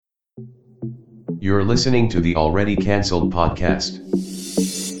You're listening to the Already Cancelled podcast.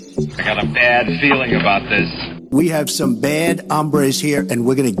 I got a bad feeling about this. We have some bad hombres here, and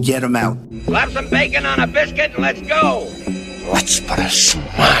we're going to get them out. We'll have some bacon on a biscuit and let's go. Let's put a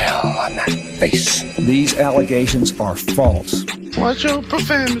smile on that face. These allegations are false. Watch your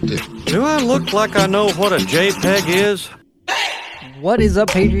profanity. Do I look like I know what a JPEG is? What is up,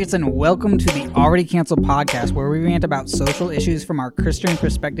 Patriots, and welcome to the Already Cancelled podcast, where we rant about social issues from our Christian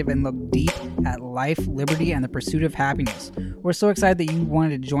perspective and look deep at life, liberty, and the pursuit of happiness. We're so excited that you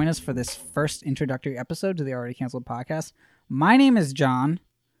wanted to join us for this first introductory episode to the Already Cancelled podcast. My name is John.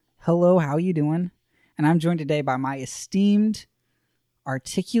 Hello, how you doing? And I'm joined today by my esteemed,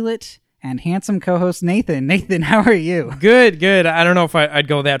 articulate, and handsome co-host, Nathan. Nathan, how are you? Good. I don't know if I'd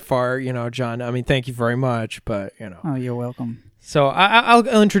go that far, John. I mean, thank you very much, but, Oh, you're welcome. So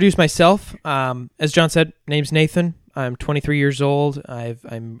I'll introduce myself. As John said, name's Nathan. I'm 23 years old.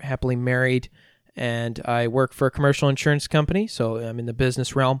 I'm happily married, and I work for a commercial insurance company, so I'm in the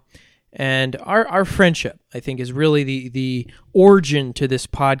business realm. And our friendship, I think, is really the origin to this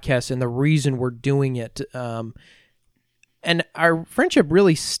podcast and the reason we're doing it. And our friendship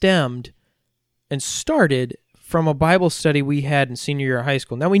really stemmed and started from a Bible study we had in senior year of high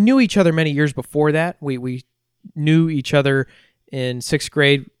school. Now, we knew each other many years before that. We knew each other in sixth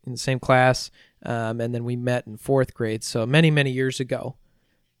grade in the same class, and then we met in fourth grade, so many, many years ago.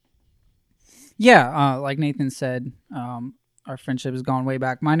 Yeah, like Nathan said, our friendship has gone way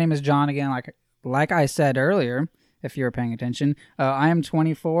back. My name is John again, like I said earlier, if you were paying attention. I am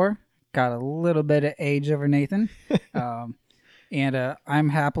 24, got a little bit of age over Nathan, and I'm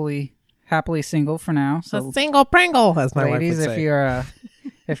happily single for now. So a single Pringle, as my ladies, wife would say.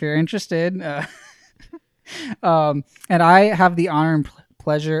 if you're interested. And I have the honor and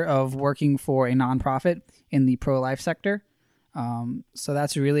pleasure of working for a nonprofit in the pro-life sector. So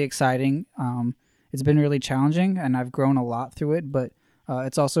that's really exciting. It's been really challenging, and I've grown a lot through it, but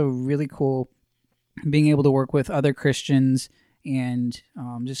it's also really cool being able to work with other Christians and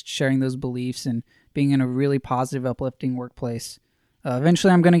just sharing those beliefs and being in a really positive, uplifting workplace.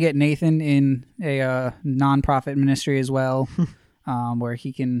 Eventually, I'm going to get Nathan in a nonprofit ministry as well, where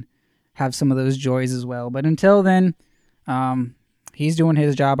he can have some of those joys as well. But until then, he's doing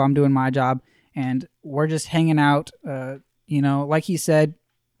his job, I'm doing my job, and we're just hanging out. Like he said,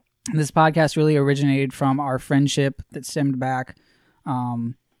 this podcast really originated from our friendship that stemmed back.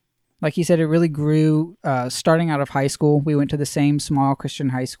 Like he said, it really grew starting out of high school. We went to the same small Christian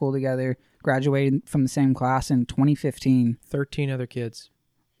high school together, graduated from the same class in 2015. 13 other kids.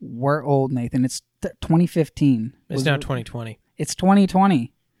 We're old, Nathan. It's 2015. It's now 2020. It's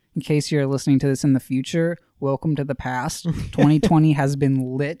 2020. In case you're listening to this in the future, welcome to the past. 2020 has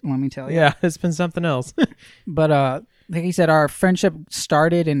been lit, let me tell you. Yeah, it's been something else. But like he said, our friendship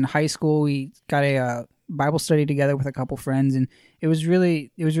started in high school. We got a Bible study together with a couple friends, and it was really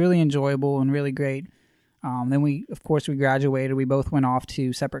enjoyable and really great. Then we graduated. We both went off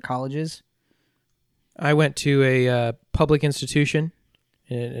to separate colleges. I went to a public institution,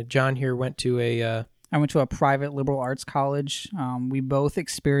 and John here went to I went to a private liberal arts college. We both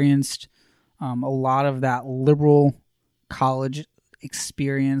experienced a lot of that liberal college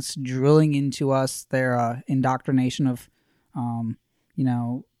experience drilling into us their indoctrination of, the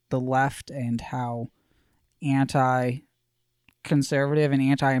left and how anti-conservative and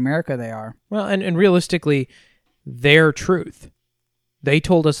anti-America they are. Well, and realistically, their truth. They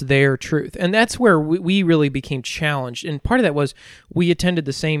told us their truth. And that's where we really became challenged. And part of that was we attended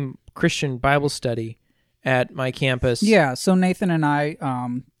the same Christian Bible study at my campus. Yeah, so Nathan and I,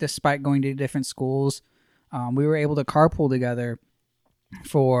 despite going to different schools, we were able to carpool together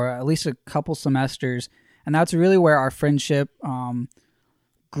for at least a couple semesters, and that's really where our friendship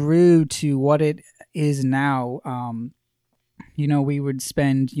grew to what it is now. We would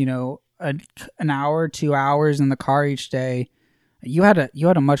spend, an hour, 2 hours in the car each day. You had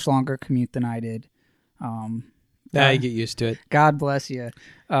a much longer commute than I did. You get used to it. God bless you.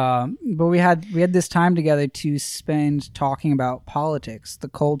 But we had this time together to spend talking about politics, the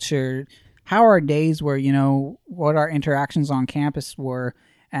culture, how our days were, what our interactions on campus were.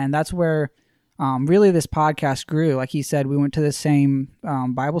 And that's where really this podcast grew. Like he said, we went to the same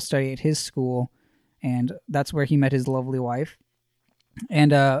Bible study at his school, and that's where he met his lovely wife.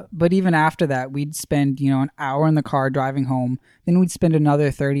 And but even after that, we'd spend an hour in the car driving home. Then we'd spend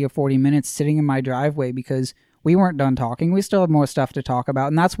another 30 or 40 minutes sitting in my driveway because we weren't done talking. We still had more stuff to talk about,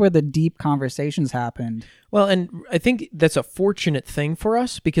 and that's where the deep conversations happened. Well, and I think that's a fortunate thing for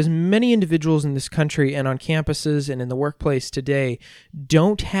us because many individuals in this country and on campuses and in the workplace today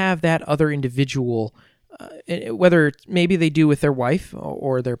don't have that other individual whether maybe they do with their wife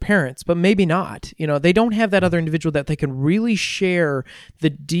or their parents, but maybe not. They don't have that other individual that they can really share the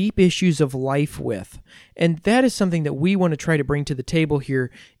deep issues of life with. And that is something that we want to try to bring to the table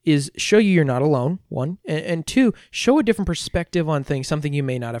here, is show you're not alone, one, and two, show a different perspective on things, something you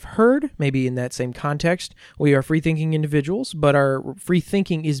may not have heard, maybe in that same context. We are free-thinking individuals, but our free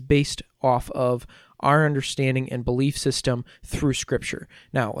thinking is based off of our understanding and belief system through Scripture.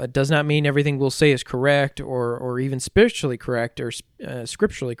 Now, it does not mean everything we'll say is correct or even spiritually correct or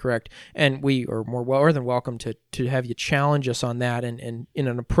scripturally correct, and we are more than welcome to have you challenge us on that and in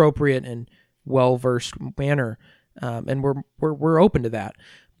an appropriate and well-versed manner, and we're open to that.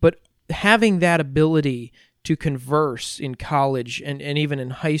 But having that ability to converse in college and even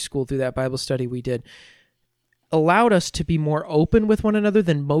in high school through that Bible study we did allowed us to be more open with one another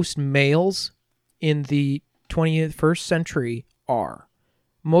than most males in the 21st century are.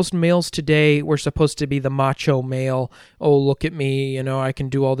 Most males today were supposed to be the macho male. Oh, look at me, I can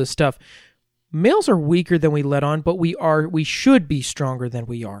do all this stuff. Males are weaker than we let on, but we should be stronger than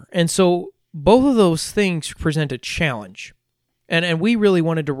we are. And so both of those things present a challenge. And we really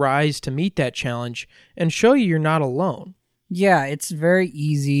wanted to rise to meet that challenge and show you're not alone. Yeah, it's very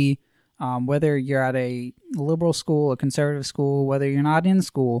easy, whether you're at a liberal school, a conservative school, whether you're not in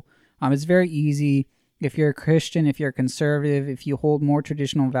school. It's very easy, if you're a Christian, if you're a conservative, if you hold more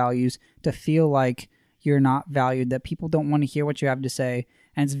traditional values, to feel like you're not valued, that people don't want to hear what you have to say.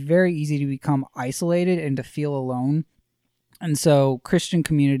 And it's very easy to become isolated and to feel alone. And so Christian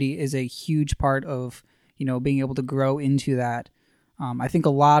community is a huge part of, being able to grow into that. I think a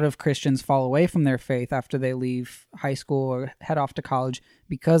lot of Christians fall away from their faith after they leave high school or head off to college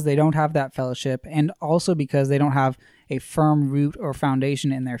because they don't have that fellowship, and also because they don't have a firm root or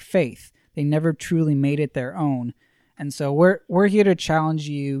foundation in their faith. They never truly made it their own. And so we're here to challenge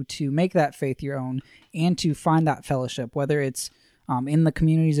you to make that faith your own and to find that fellowship, whether it's in the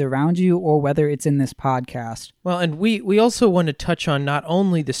communities around you or whether it's in this podcast. Well, and we also want to touch on not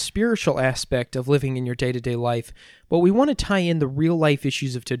only the spiritual aspect of living in your day-to-day life, but we want to tie in the real-life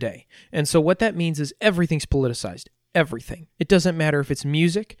issues of today. And so what that means is everything's politicized. Everything. It doesn't matter if it's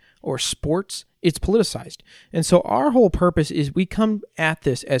music or sports, it's politicized. And so our whole purpose is we come at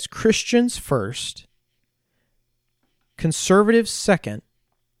this as Christians first, conservatives second,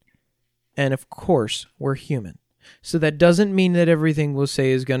 and of course, we're human. So that doesn't mean that everything we'll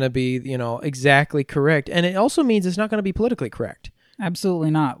say is going to be, exactly correct. And it also means it's not going to be politically correct.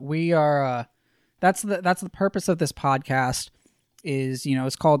 Absolutely not. We are, that's the purpose of this podcast is,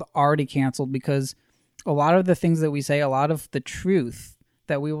 it's called Already Canceled, because a lot of the things that we say, a lot of the truth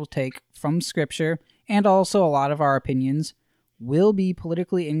that we will take from Scripture, and also a lot of our opinions, will be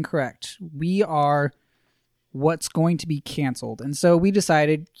politically incorrect. We are what's going to be canceled. And so we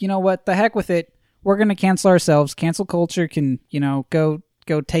decided, the heck with it. We're going to cancel ourselves. Cancel culture can, go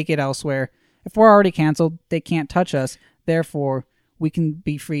take it elsewhere. If we're already canceled, they can't touch us. Therefore, we can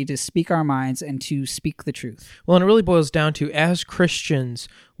be free to speak our minds and to speak the truth. Well, and it really boils down to, as Christians,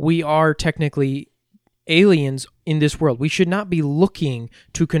 we are technically aliens in this world. We should not be looking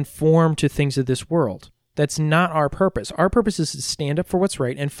to conform to things of this world. That's not our purpose. Our purpose is to stand up for what's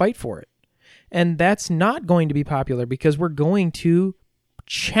right and fight for it. And that's not going to be popular because we're going to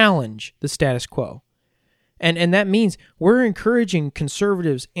challenge the status quo. And that means we're encouraging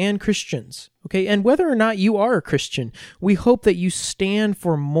conservatives and Christians, okay? And whether or not you are a Christian, we hope that you stand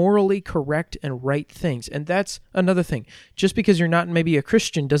for morally correct and right things. And that's another thing. Just because you're not maybe a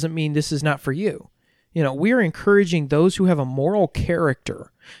Christian doesn't mean this is not for you. We're encouraging those who have a moral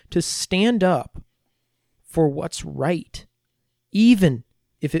character to stand up for what's right, even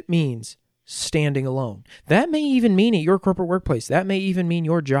if it means standing alone. That may even mean at your corporate workplace. That may even mean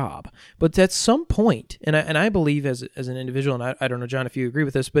your job. But at some point, and I believe as an individual, and I don't know, John, if you agree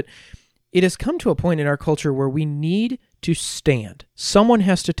with this, but it has come to a point in our culture where we need to stand. Someone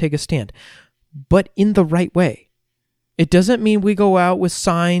has to take a stand, but in the right way. It doesn't mean we go out with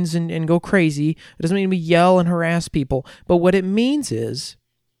signs and go crazy. It doesn't mean we yell and harass people. But what it means is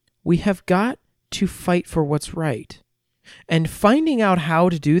we have got to fight for what's right. And finding out how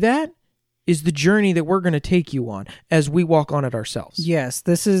to do that is the journey that we're going to take you on as we walk on it ourselves. Yes,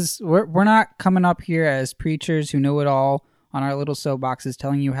 we're not coming up here as preachers who know it all on our little soapboxes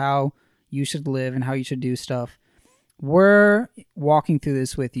telling you how you should live and how you should do stuff. We're walking through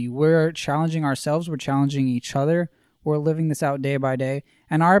this with you. We're challenging ourselves. We're challenging each other. We're living this out day by day.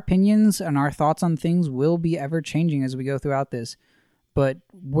 And our opinions and our thoughts on things will be ever changing as we go throughout this. But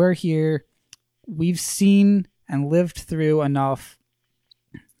we're here. We've seen and lived through enough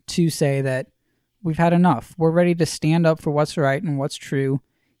to say that we've had enough. We're ready to stand up for what's right and what's true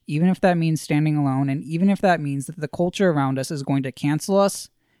even if that means standing alone, and even if that means that the culture around us is going to cancel us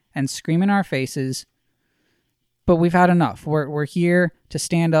and scream in our faces. But we've had enough. We're here to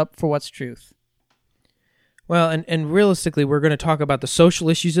stand up for what's truth. Well, and realistically, we're going to talk about the social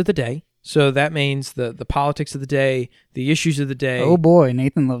issues of the day. So that means the politics of the day, the issues of the day. Oh boy,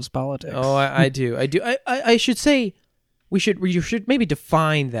 Nathan loves politics. Oh, I do. I should say, you should maybe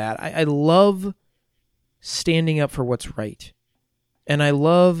define that. I love standing up for what's right. And I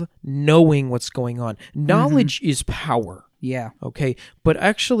love knowing what's going on. Knowledge is power. Yeah. Okay. But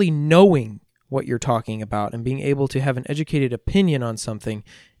actually knowing what you're talking about and being able to have an educated opinion on something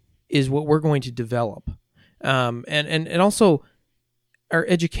is what we're going to develop. And also our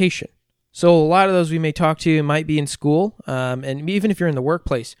education. So a lot of those we may talk to might be in school. And even if you're in the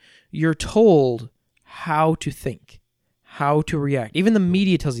workplace, you're told how to think, how to react. Even the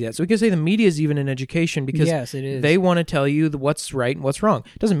media tells you that. So we can say the media is even in education because yes, it is. They want to tell you what's right and what's wrong.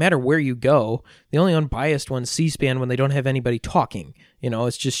 It doesn't matter where you go. The only unbiased one's C-SPAN when they don't have anybody talking.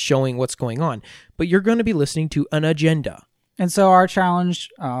 It's just showing what's going on. But you're going to be listening to an agenda. And so our challenge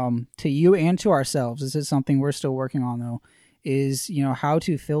to you and to ourselves, this is something we're still working on though, is how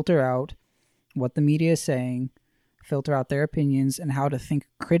to filter out what the media is saying, filter out their opinions, and how to think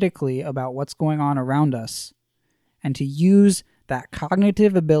critically about what's going on around us. And to use that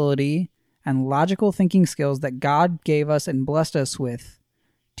cognitive ability and logical thinking skills that God gave us and blessed us with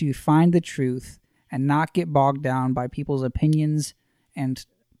to find the truth and not get bogged down by people's opinions and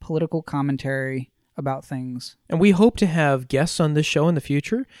political commentary about things. And we hope to have guests on this show in the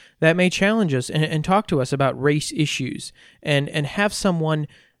future that may challenge us and talk to us about race issues and have someone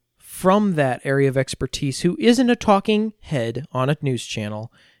from that area of expertise who isn't a talking head on a news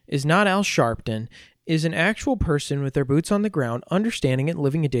channel, is not Al Sharpton, is an actual person with their boots on the ground, understanding it and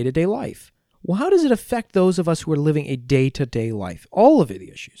living a day-to-day life. Well, how does it affect those of us who are living a day-to-day life? All of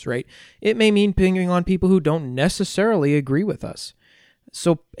the issues, right? It may mean pinging on people who don't necessarily agree with us.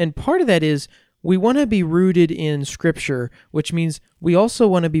 So, and part of that is we want to be rooted in Scripture, which means we also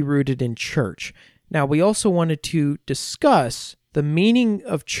want to be rooted in church. Now, we also wanted to discuss the meaning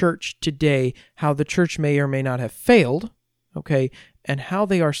of church today, how the church may or may not have failed, okay, and how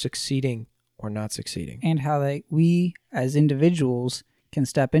they are succeeding or not succeeding. And how we, as individuals, can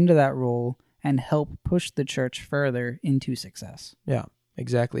step into that role and help push the church further into success. Yeah,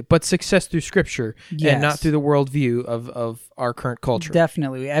 exactly. But success through Scripture and not through the worldview of our current culture.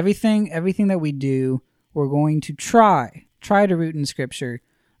 Definitely. Everything that we do, we're going to try to root in Scripture.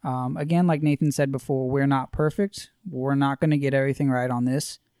 Again, like Nathan said before, we're not perfect. We're not going to get everything right on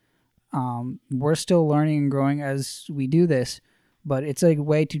this. We're still learning and growing as we do this. But it's a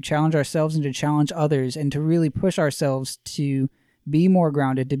way to challenge ourselves and to challenge others and to really push ourselves to be more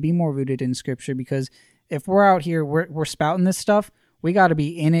grounded, to be more rooted in Scripture. Because if we're out here, we're spouting this stuff, we got to be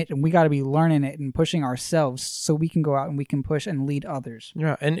in it and we got to be learning it and pushing ourselves so we can go out and we can push and lead others.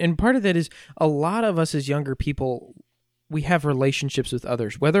 Yeah, and part of that is a lot of us as younger people, we have relationships with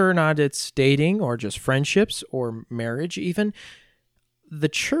others, whether or not it's dating or just friendships or marriage even. The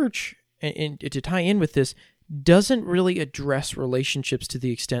church, and to tie in with this, doesn't really address relationships to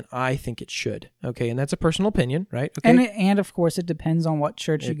the extent I think it should. Okay, and that's a personal opinion, right? Okay. And of course, it depends on what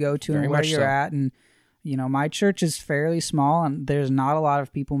church you go to and where you're at. And my church is fairly small, and there's not a lot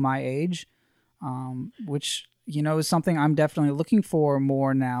of people my age, which is something I'm definitely looking for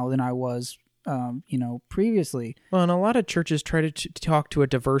more now than I was, previously. Well, and a lot of churches try to talk to a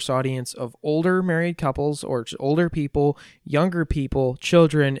diverse audience of older married couples or just older people, younger people,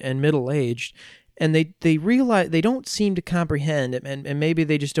 children, and middle-aged. And they realize they don't seem to comprehend it, and maybe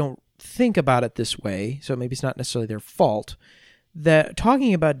they just don't think about it this way, so maybe it's not necessarily their fault, that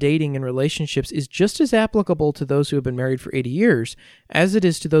talking about dating and relationships is just as applicable to those who have been married for 80 years as it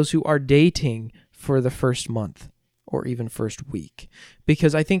is to those who are dating for the first month or even first week.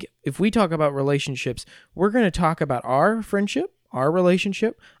 Because I think if we talk about relationships, we're going to talk about our friendship, our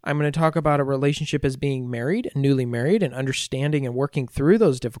relationship. I'm going to talk about a relationship as being married, newly married, and understanding and working through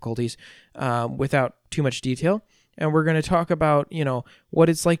those difficulties without too much detail. And we're going to talk about, what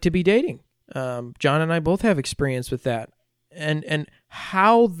it's like to be dating. John and I both have experience with that. And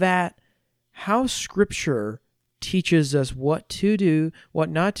how Scripture teaches us what to do, what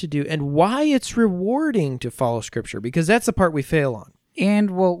not to do, and why it's rewarding to follow Scripture, because that's the part we fail on.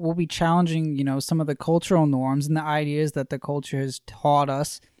 And we'll be challenging, some of the cultural norms and the ideas that the culture has taught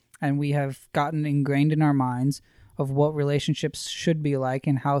us, and we have gotten ingrained in our minds of what relationships should be like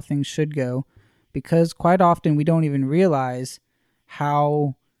and how things should go, because quite often we don't even realize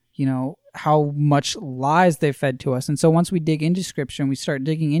how much lies they've fed to us. And so once we dig into Scripture and we start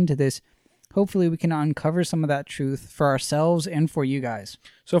digging into this, hopefully we can uncover some of that truth for ourselves and for you guys.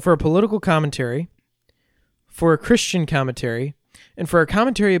 So for a political commentary, for a Christian commentary, and for a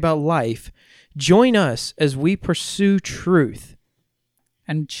commentary about life, join us as we pursue truth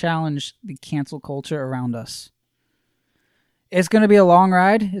and challenge the cancel culture around us. It's going to be a long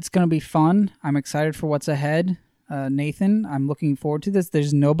ride. It's going to be fun. I'm excited for what's ahead. Nathan, I'm looking forward to this.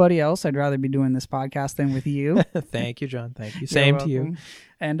 There's nobody else I'd rather be doing this podcast than with you. Thank you, John. Thank you. Same to you.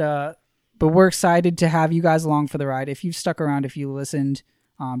 And but we're excited to have you guys along for the ride. If you've stuck around, if you listened,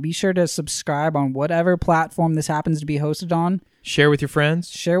 be sure to subscribe on whatever platform this happens to be hosted on. Share with your friends.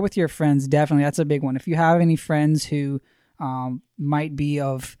 Share with your friends, definitely. That's a big one. If you have any friends who might be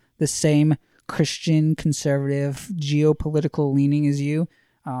of the same Christian, conservative, geopolitical leaning as you,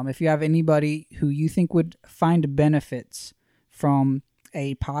 if you have anybody who you think would find benefits from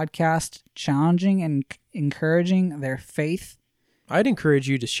a podcast challenging and encouraging their faith, I'd encourage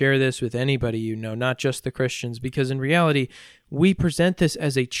you to share this with anybody you know, not just the Christians, because in reality, we present this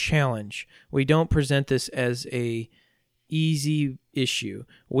as a challenge. We don't present this as a easy issue.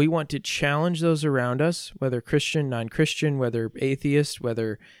 We want to challenge those around us, whether Christian, non-Christian, whether atheist,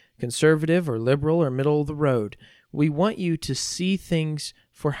 whether conservative or liberal or middle of the road. We want you to see things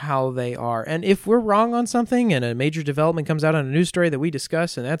for how they are. And if we're wrong on something and a major development comes out on a news story that we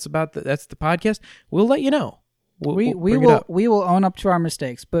discuss and that's the podcast, we'll let you know. We will own up to our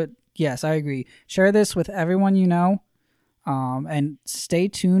mistakes. But yes, I agree. Share this with everyone you know. And stay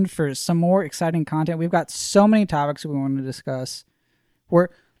tuned for some more exciting content. We've got so many topics we want to discuss.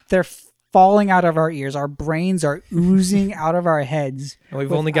 They're falling out of our ears. Our brains are oozing out of our heads. And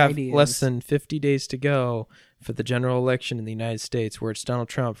we've only got less than 50 days to go for the general election in the United States, where it's Donald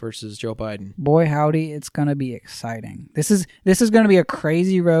Trump versus Joe Biden. Boy, howdy, it's going to be exciting. This is going to be a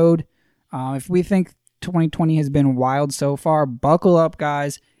crazy road. If we think 2020 has been wild so far, buckle up,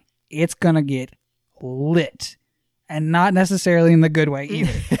 guys. It's going to get lit. And not necessarily in the good way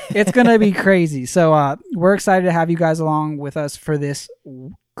either. It's going to be crazy. So we're excited to have you guys along with us for this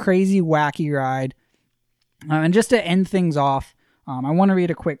crazy, wacky ride. And just to end things off, I want to read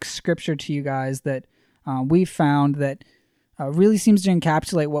a quick scripture to you guys that we found that really seems to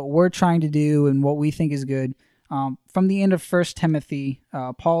encapsulate what we're trying to do and what we think is good. From the end of 1 Timothy,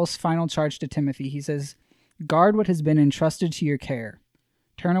 Paul's final charge to Timothy, he says, "Guard what has been entrusted to your care.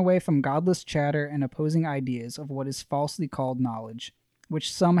 Turn away from godless chatter and opposing ideas of what is falsely called knowledge,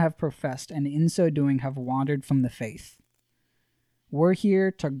 which some have professed, and in so doing have wandered from the faith." We're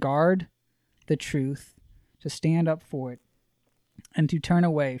here to guard the truth, to stand up for it, and to turn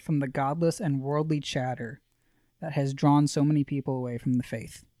away from the godless and worldly chatter that has drawn so many people away from the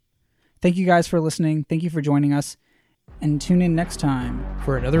faith. Thank you guys for listening. Thank you for joining us. And tune in next time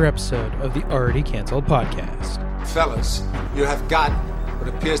for another episode of the Already Canceled Podcast. Fellas, you have got what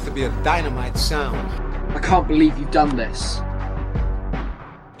appears to be a dynamite sound. I can't believe you've done this.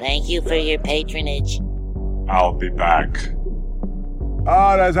 Thank you for your patronage. I'll be back.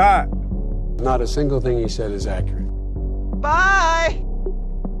 Oh, that's hot. Not a single thing he said is accurate. Bye!